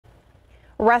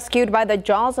Rescued by the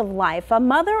jaws of life, a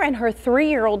mother and her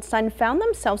 3-year-old son found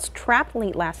themselves trapped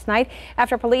late last night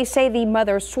after police say the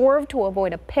mother swerved to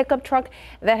avoid a pickup truck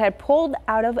that had pulled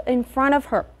out in front of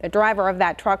her. The driver of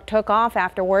that truck took off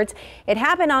afterwards. It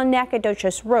happened on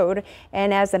Nacogdoches Road,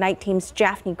 and as the night team's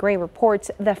Daphne Gray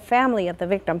reports, the family of the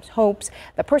victims hopes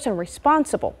the person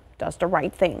responsible does the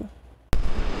right thing.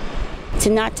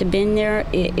 To not to been there,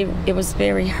 it was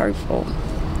very hurtful,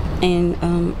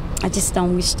 and I just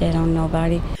don't wish that on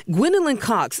nobody. Gwendolyn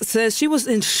Cox says she was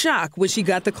in shock when she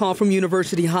got the call from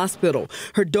University Hospital.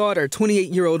 Her daughter,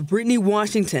 28-year-old Brittany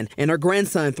Washington, and her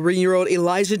grandson, 3-year-old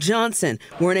Elijah Johnson,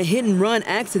 were in a hit-and-run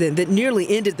accident that nearly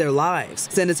ended their lives.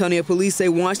 San Antonio police say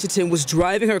Washington was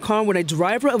driving her car when a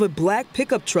driver of a black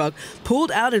pickup truck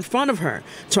pulled out in front of her.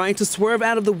 Trying to swerve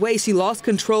out of the way, she lost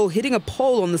control, hitting a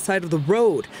pole on the side of the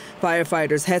road.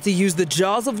 Firefighters had to use the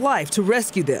jaws of life to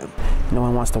rescue them. No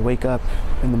one wants to wake up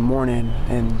in the morning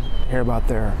and hear about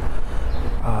their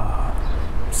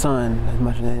son, as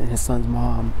much as his son's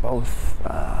mom, both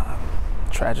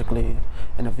tragically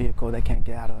in a vehicle they can't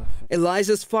get out of.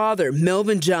 Elijah's father,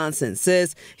 Melvin Johnson,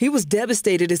 says he was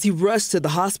devastated as he rushed to the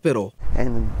hospital.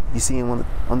 And you see him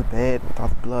on the bed with all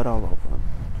the blood all over him.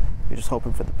 You're just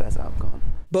hoping for the best outcome.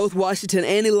 Both Washington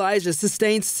and Elijah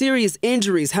sustained serious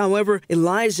injuries. However,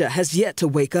 Elijah has yet to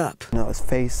wake up. You know, his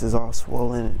face is all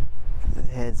swollen, the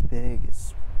head's big,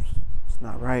 it's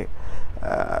not right,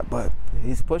 but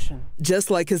he's pushing.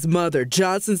 Just like his mother,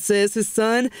 Johnson says his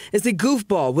son is a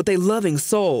goofball with a loving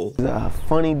soul. He's a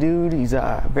funny dude. He's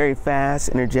very fast,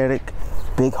 energetic,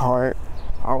 big heart,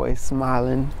 always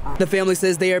smiling. The family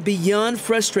says they are beyond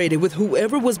frustrated with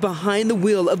whoever was behind the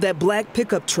wheel of that black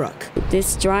pickup truck.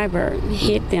 This driver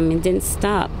hit them and didn't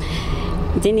stop.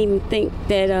 Didn't even think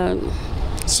that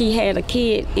she had a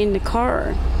kid in the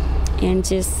car, and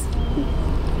just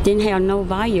didn't have no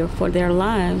value for their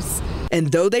lives.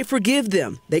 And though they forgive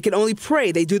them, they can only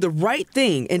pray they do the right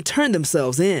thing and turn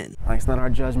themselves in. Like, it's not our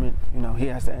judgment. You know, he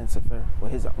has to answer for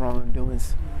his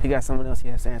wrongdoings. He got someone else he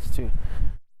has to answer to.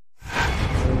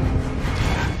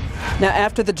 Now,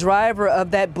 after the driver of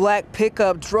that black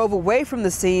pickup drove away from the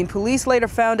scene, police later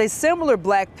found a similar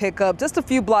black pickup just a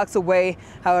few blocks away.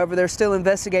 However, they're still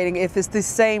investigating if it's the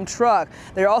same truck.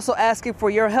 They're also asking for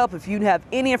your help. If you have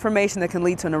any information that can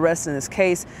lead to an arrest in this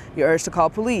case, you're urged to call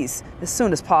police as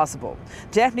soon as possible.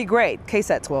 Daphne Gray,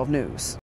 KSAT 12 News.